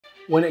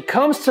When it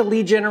comes to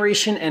lead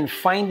generation and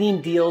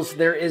finding deals,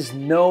 there is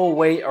no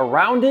way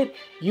around it.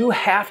 You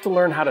have to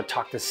learn how to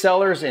talk to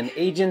sellers and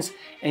agents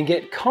and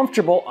get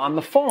comfortable on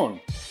the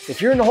phone.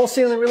 If you're into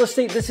wholesaling real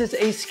estate, this is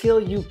a skill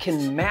you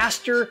can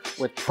master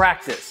with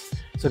practice.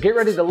 So get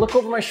ready to look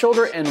over my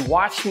shoulder and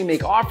watch me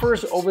make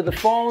offers over the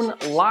phone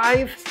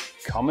live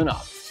coming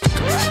up.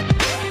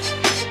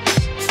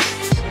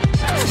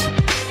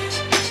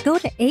 Go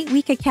to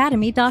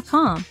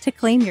 8weekacademy.com to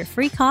claim your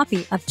free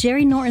copy of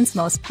Jerry Norton's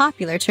most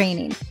popular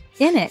training.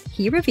 In it,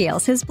 he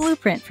reveals his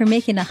blueprint for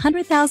making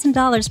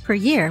 $100,000 per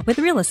year with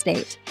real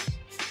estate.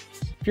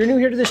 If you're new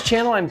here to this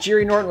channel, I'm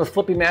Jerry Norton with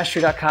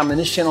FlippingMastery.com, and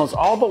this channel is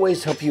all about ways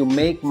to help you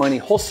make money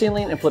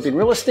wholesaling and flipping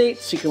real estate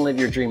so you can live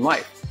your dream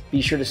life.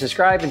 Be sure to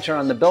subscribe and turn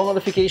on the bell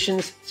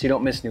notifications so you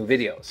don't miss new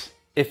videos.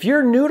 If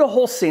you're new to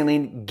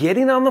wholesaling,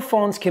 getting on the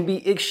phones can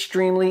be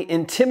extremely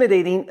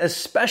intimidating,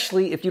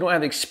 especially if you don't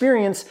have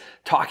experience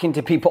talking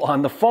to people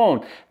on the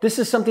phone. This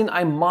is something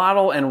I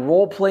model and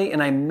role play,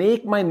 and I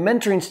make my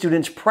mentoring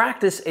students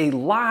practice a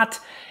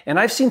lot. And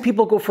I've seen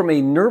people go from a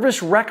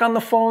nervous wreck on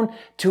the phone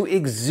to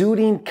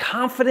exuding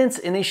confidence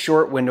in a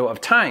short window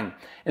of time.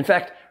 In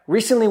fact,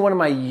 recently, one of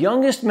my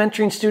youngest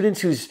mentoring students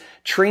who's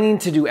training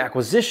to do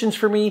acquisitions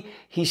for me,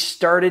 he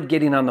started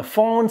getting on the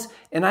phones,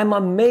 and I'm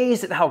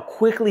amazed at how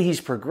quickly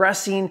he's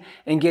progressing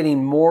and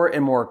getting more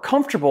and more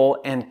comfortable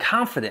and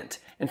confident.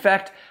 In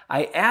fact,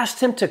 I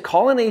asked him to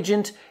call an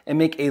agent and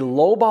make a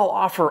lowball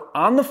offer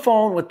on the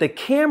phone with the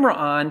camera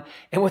on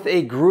and with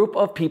a group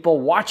of people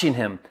watching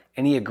him,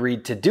 and he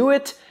agreed to do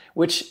it,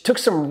 which took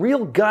some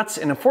real guts,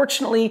 and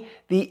unfortunately,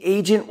 the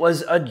agent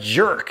was a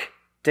jerk.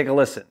 Take a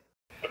listen.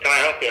 How can I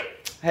help you?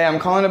 Hey, I'm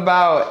calling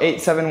about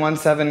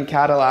 8717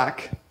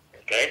 Cadillac.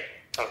 Okay,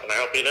 how can I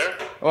help you there?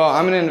 Well,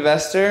 I'm an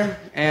investor,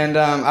 and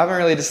I haven't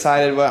really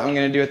decided what I'm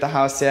going to do with the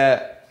house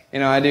yet. You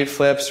know, I do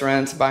flips,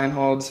 rents, buy and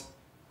holds,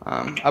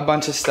 a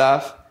bunch of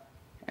stuff.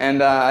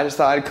 And I just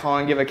thought I'd call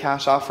and give a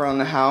cash offer on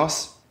the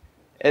house.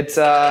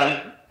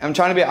 I'm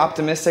trying to be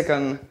optimistic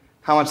on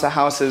how much the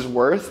house is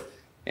worth.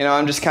 You know,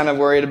 I'm just kind of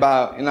worried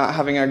about not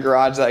having a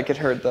garage that could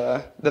hurt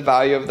the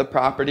value of the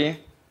property.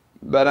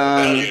 But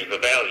Value's the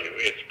value.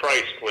 It's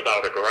priced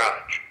without a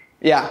garage.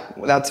 Yeah,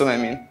 that's what I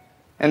mean.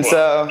 And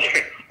well, if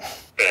it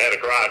had a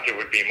garage, it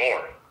would be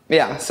more.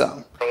 Yeah,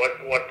 so.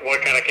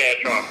 What kind of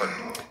cash offer?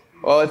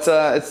 Well,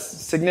 it's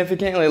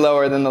significantly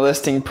lower than the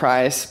listing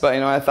price, but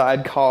I thought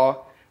I'd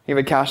call, give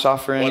a cash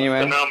offer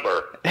anyway. What's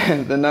the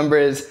number? The number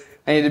is,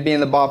 I need to be in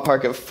the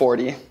ballpark of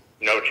 40.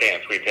 No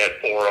chance. We've had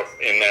 4 up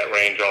in that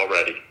range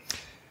already.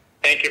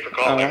 Thank you for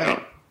calling. All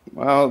right.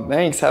 Well,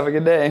 thanks. Have a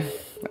good day.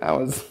 That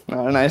was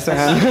not a nice one.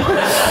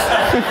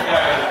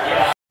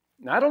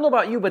 Now, I don't know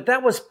about you, but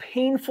that was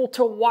painful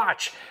to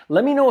watch.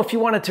 Let me know if you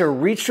wanted to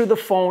reach through the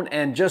phone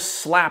and just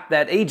slap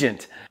that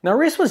agent. Now,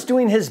 Reese was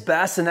doing his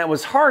best, and that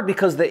was hard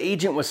because the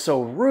agent was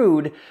so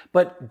rude,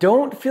 but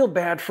don't feel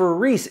bad for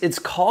Reese. It's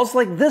calls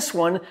like this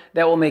one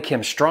that will make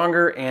him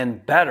stronger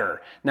and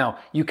better. Now,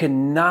 you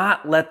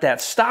cannot let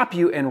that stop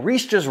you, and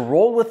Reese just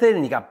rolled with it,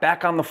 and he got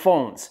back on the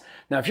phones.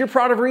 Now, if you're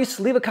proud of Reese,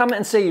 leave a comment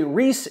and say,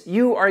 Reese,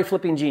 you are a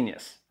flipping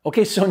genius.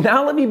 Okay, so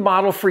now let me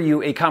model for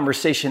you a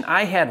conversation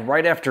I had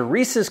right after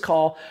Reese's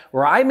call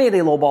where I made a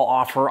lowball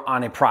offer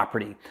on a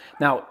property.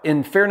 Now,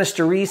 in fairness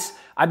to Reese,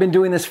 I've been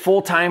doing this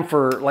full time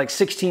for like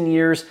 16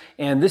 years,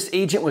 and this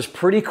agent was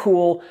pretty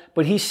cool,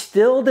 but he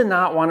still did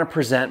not want to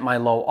present my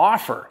low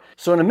offer.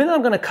 So in a minute,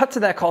 I'm going to cut to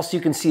that call so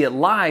you can see it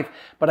live,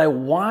 but I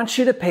want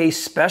you to pay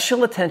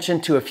special attention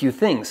to a few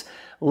things.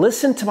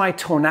 Listen to my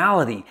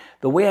tonality,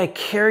 the way I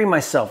carry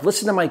myself.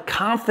 Listen to my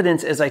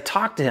confidence as I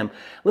talk to him.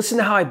 Listen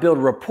to how I build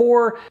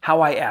rapport, how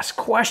I ask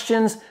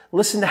questions.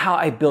 Listen to how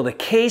I build a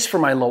case for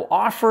my low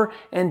offer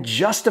and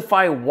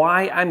justify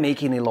why I'm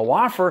making a low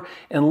offer.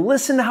 And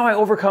listen to how I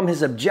overcome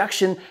his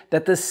objection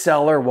that the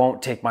seller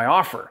won't take my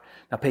offer.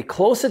 Now pay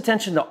close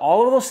attention to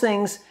all of those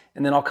things,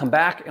 and then I'll come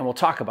back and we'll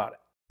talk about it.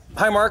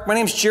 Hi, Mark. My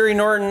name's Jerry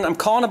Norton. I'm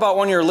calling about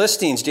one of your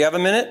listings. Do you have a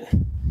minute?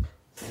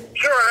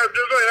 Sure, how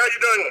you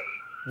doing?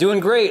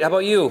 Doing great. How about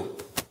you?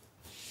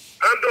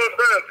 I'm doing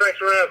fine. Thanks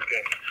for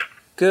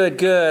asking.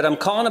 Good. I'm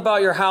calling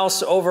about your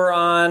house over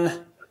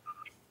on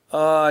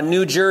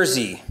New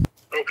Jersey.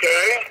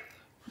 Okay.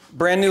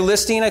 Brand new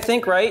listing, I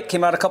think, right?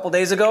 Came out a couple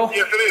days ago?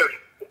 Yes, it is.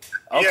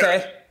 Okay.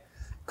 Yes.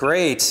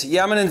 Great.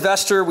 Yeah, I'm an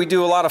investor. We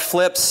do a lot of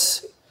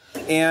flips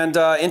and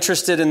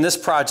interested in this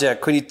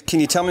project. Can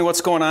you tell me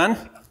what's going on?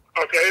 Okay,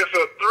 it's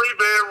a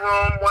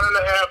 3-bedroom,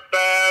 1.5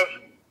 bath.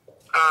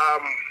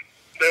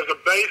 There's a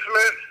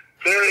basement.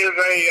 There is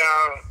a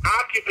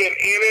occupant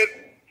in it,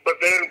 but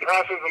they're in the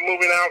process of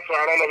moving out, so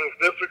I don't know if it's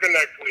this week or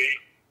next week.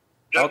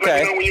 Just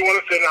let me know when you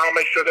want to sit, and I'll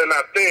make sure they're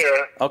not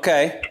there.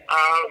 Okay.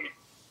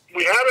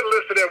 We have it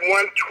listed at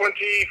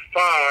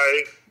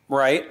 125.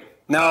 Right.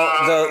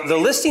 Now, the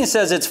listing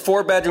says it's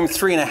 4-bedroom,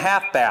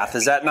 3.5 bath.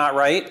 Is that not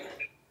right?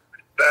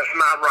 That's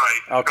not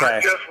right. Okay.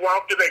 I just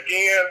walked it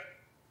again.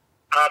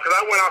 Because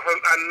I went off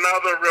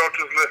another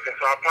realtor's listing,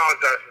 so I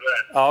apologize for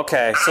that.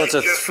 Okay, so it's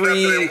a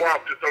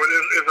walked it, so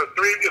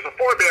it's a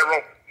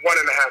 4-bedroom,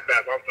 1.5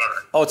 bath. I'm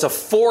sorry. Oh, it's a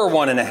 4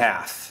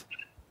 1.5.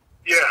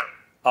 Yeah.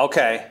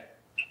 Okay.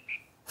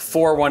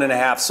 For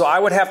 1.5. So I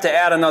would have to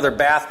add another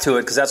bath to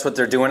it because that's what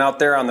they're doing out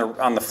there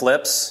on the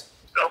flips.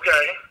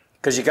 Okay.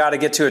 Because you got to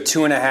get to a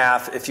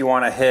 2.5 if you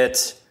want to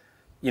hit,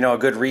 a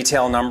good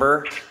retail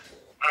number.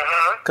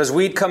 Because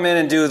we'd come in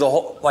and do the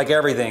whole, like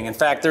everything. In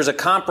fact, there's a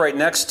comp right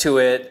next to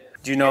it.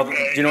 Do you know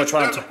which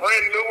one? That's a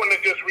brand new one that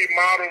just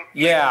remodeled.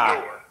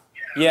 Yeah.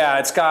 Yeah,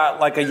 it's got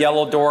like a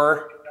yellow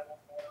door.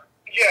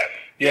 Yes.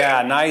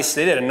 Yeah, nice.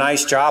 They did a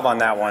nice job on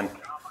that one.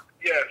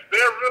 Yes, they're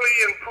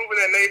really improving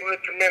their neighborhood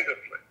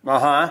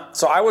tremendously.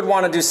 So I would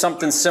want to do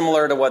something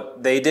similar to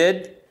what they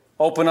did.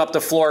 Open up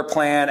the floor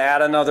plan,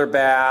 add another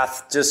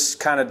bath, just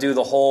kind of do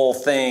the whole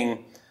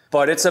thing.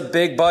 But it's a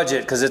big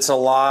budget because it's a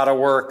lot of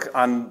work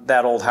on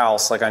that old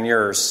house, like on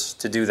yours,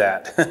 to do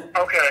that.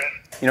 Okay.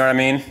 You know what I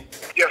mean?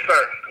 Yes,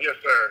 sir. Yes,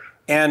 sir.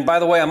 And by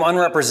the way, I'm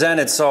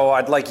unrepresented, so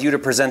I'd like you to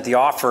present the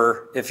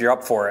offer if you're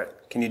up for it.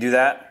 Can you do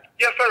that?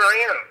 Yes, sir,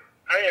 I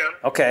am.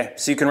 Okay,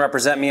 so you can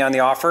represent me on the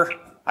offer?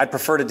 I'd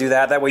prefer to do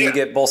that. That way you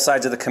get both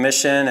sides of the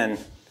commission. And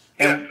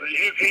yes,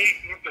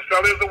 the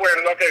seller's aware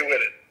and okay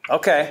with it.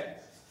 Okay.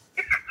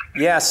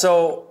 Yeah,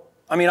 so,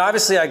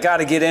 obviously I got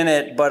to get in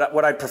it, but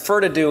what I'd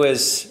prefer to do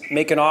is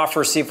make an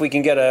offer, see if we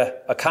can get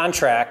a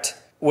contract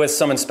with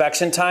some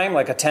inspection time,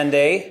 like a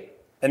 10-day,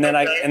 and then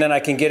I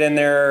can get in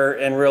there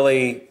and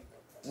really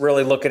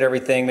look at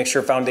everything, make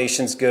sure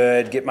foundation's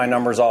good, get my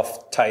numbers all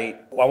tight.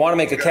 Well, I want to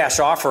make a cash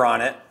offer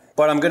on it,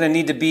 but I'm going to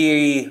need to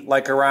be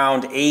like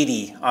around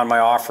 80 on my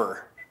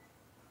offer.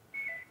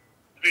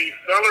 The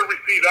seller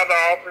received other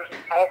offers.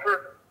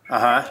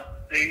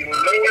 The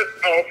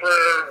lowest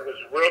offer was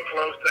real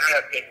close to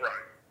asking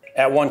price.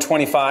 At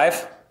 125?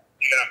 Yeah.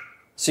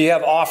 So you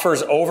have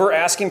offers over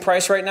asking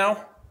price right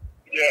now?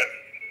 Yes.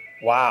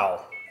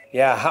 Wow.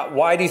 Yeah.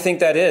 Why do you think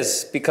that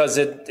is? Because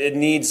it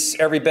needs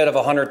every bit of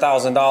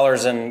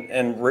 $100,000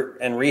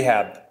 in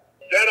rehab. That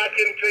I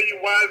couldn't tell you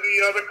why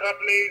the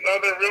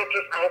other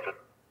realtors offered.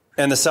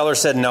 And the seller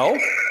said no?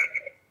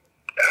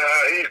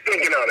 He's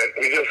thinking on it.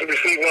 We just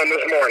received one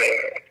this morning.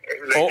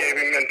 They gave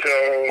him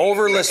until...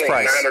 Over list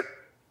price.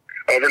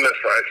 Over list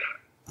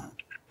price.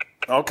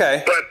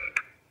 Okay. But,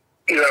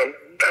 as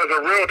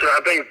a realtor,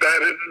 I think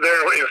that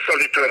there is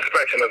subject to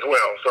inspection as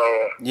well.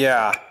 So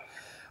yeah.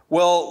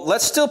 Well,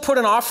 let's still put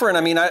an offer in.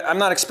 I'm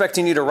not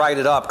expecting you to write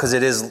it up because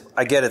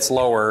I get it's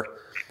lower.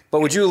 But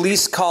would you at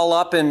least call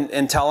up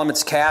and tell them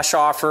it's cash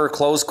offer,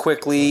 close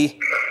quickly?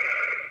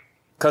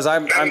 Because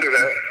I'm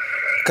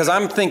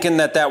thinking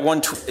that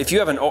one, if you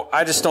have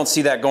I just don't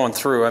see that going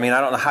through. I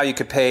don't know how you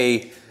could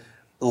pay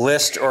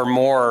list or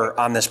more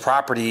on this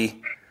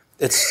property.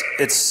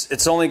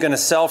 It's only going to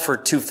sell for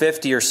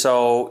 $250 or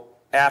so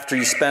after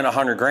you spend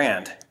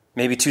 $100,000,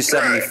 maybe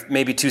 $270,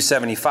 maybe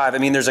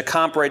 $275. There's a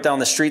comp right down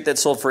the street that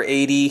sold for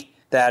 $80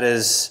 that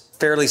is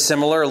fairly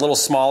similar, a little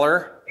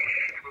smaller,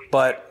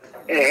 but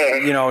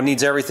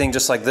needs everything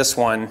just like this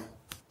one.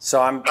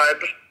 So I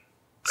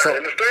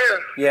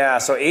understand. Yeah,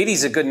 so 80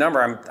 is a good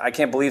number. I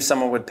can't believe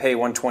someone would pay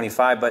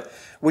 125. But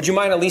would you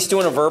mind at least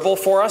doing a verbal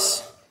for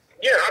us?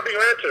 Yeah, I'll be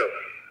glad to.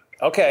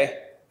 Okay.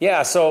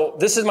 Yeah, so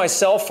this is my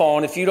cell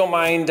phone. If you don't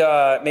mind,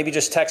 maybe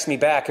just text me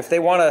back. If they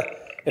want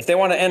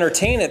to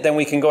entertain it, then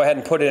we can go ahead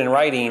and put it in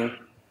writing.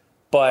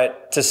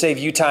 But to save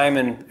you time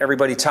and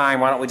everybody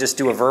time, why don't we just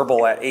do a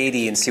verbal at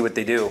 80 and see what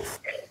they do? Okay,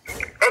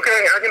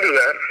 I can do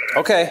that.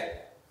 Okay.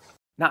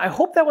 Now, I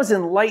hope that was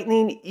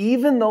enlightening,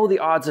 even though the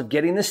odds of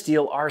getting this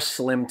deal are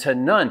slim to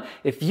none.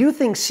 If you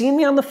think seeing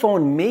me on the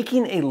phone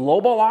making a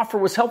lowball offer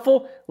was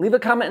helpful, leave a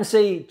comment and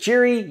say,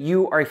 Jerry,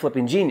 you are a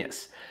flipping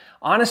genius.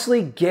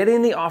 Honestly,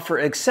 getting the offer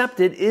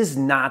accepted is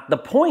not the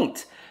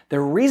point. The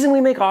reason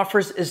we make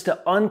offers is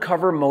to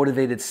uncover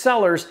motivated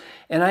sellers,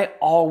 and I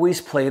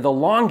always play the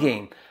long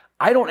game.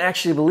 I don't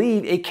actually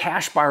believe a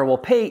cash buyer will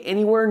pay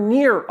anywhere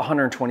near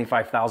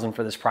 $125,000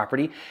 for this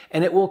property,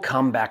 and it will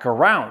come back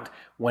around.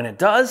 When it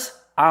does,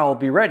 I'll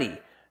be ready.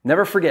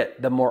 Never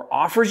forget, the more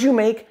offers you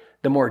make,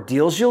 the more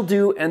deals you'll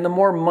do, and the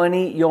more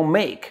money you'll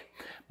make.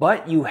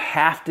 But you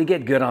have to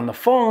get good on the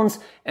phones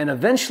and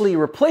eventually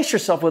replace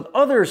yourself with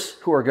others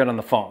who are good on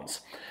the phones.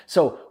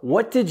 So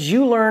what did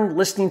you learn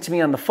listening to me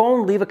on the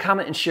phone? Leave a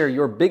comment and share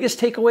your biggest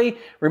takeaway.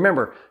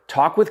 Remember,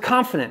 talk with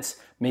confidence.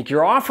 Make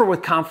your offer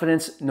with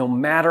confidence no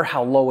matter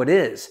how low it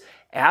is.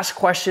 Ask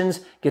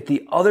questions, get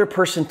the other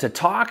person to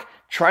talk,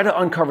 try to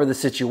uncover the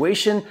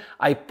situation.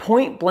 I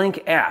point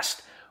blank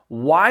asked,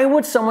 why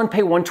would someone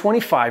pay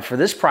 $125,000 for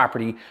this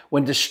property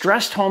when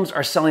distressed homes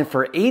are selling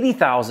for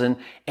 $80,000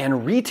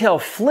 and retail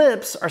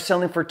flips are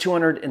selling for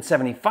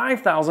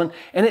 $275,000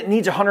 and it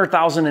needs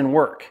 $100,000 in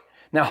work?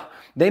 Now,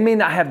 they may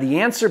not have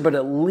the answer, but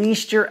at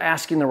least you're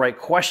asking the right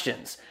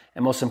questions.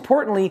 And most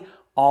importantly,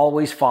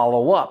 always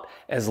follow up.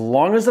 As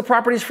long as the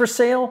property is for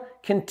sale,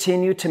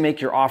 continue to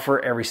make your offer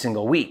every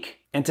single week.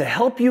 And to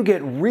help you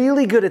get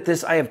really good at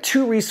this, I have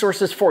 2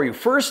 resources for you.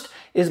 First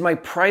is my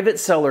private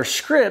seller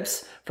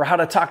scripts for how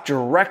to talk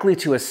directly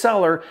to a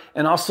seller,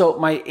 and also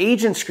my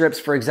agent scripts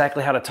for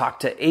exactly how to talk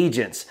to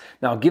agents.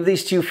 Now, I'll give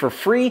these to you for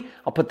free.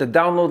 I'll put the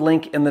download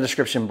link in the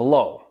description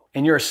below.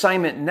 And your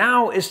assignment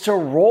now is to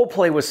role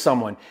play with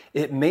someone.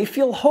 It may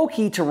feel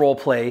hokey to role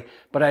play,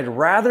 but I'd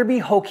rather be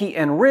hokey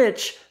and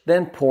rich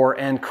than poor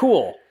and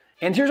cool.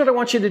 And here's what I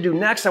want you to do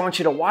next. I want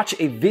you to watch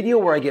a video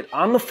where I get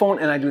on the phone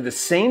and I do the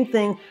same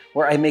thing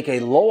where I make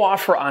a low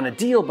offer on a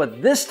deal,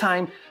 but this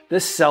time the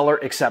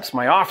seller accepts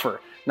my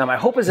offer. Now, my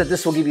hope is that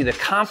this will give you the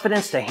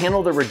confidence to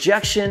handle the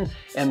rejection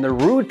and the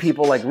rude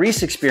people like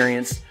Reese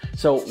experienced.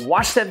 So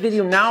watch that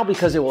video now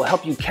because it will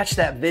help you catch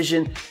that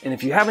vision. And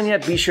if you haven't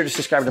yet, be sure to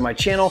subscribe to my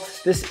channel.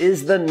 This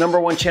is the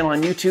 #1 channel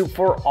on YouTube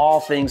for all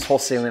things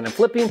wholesaling and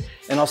flipping.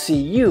 And I'll see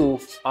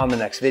you on the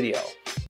next video.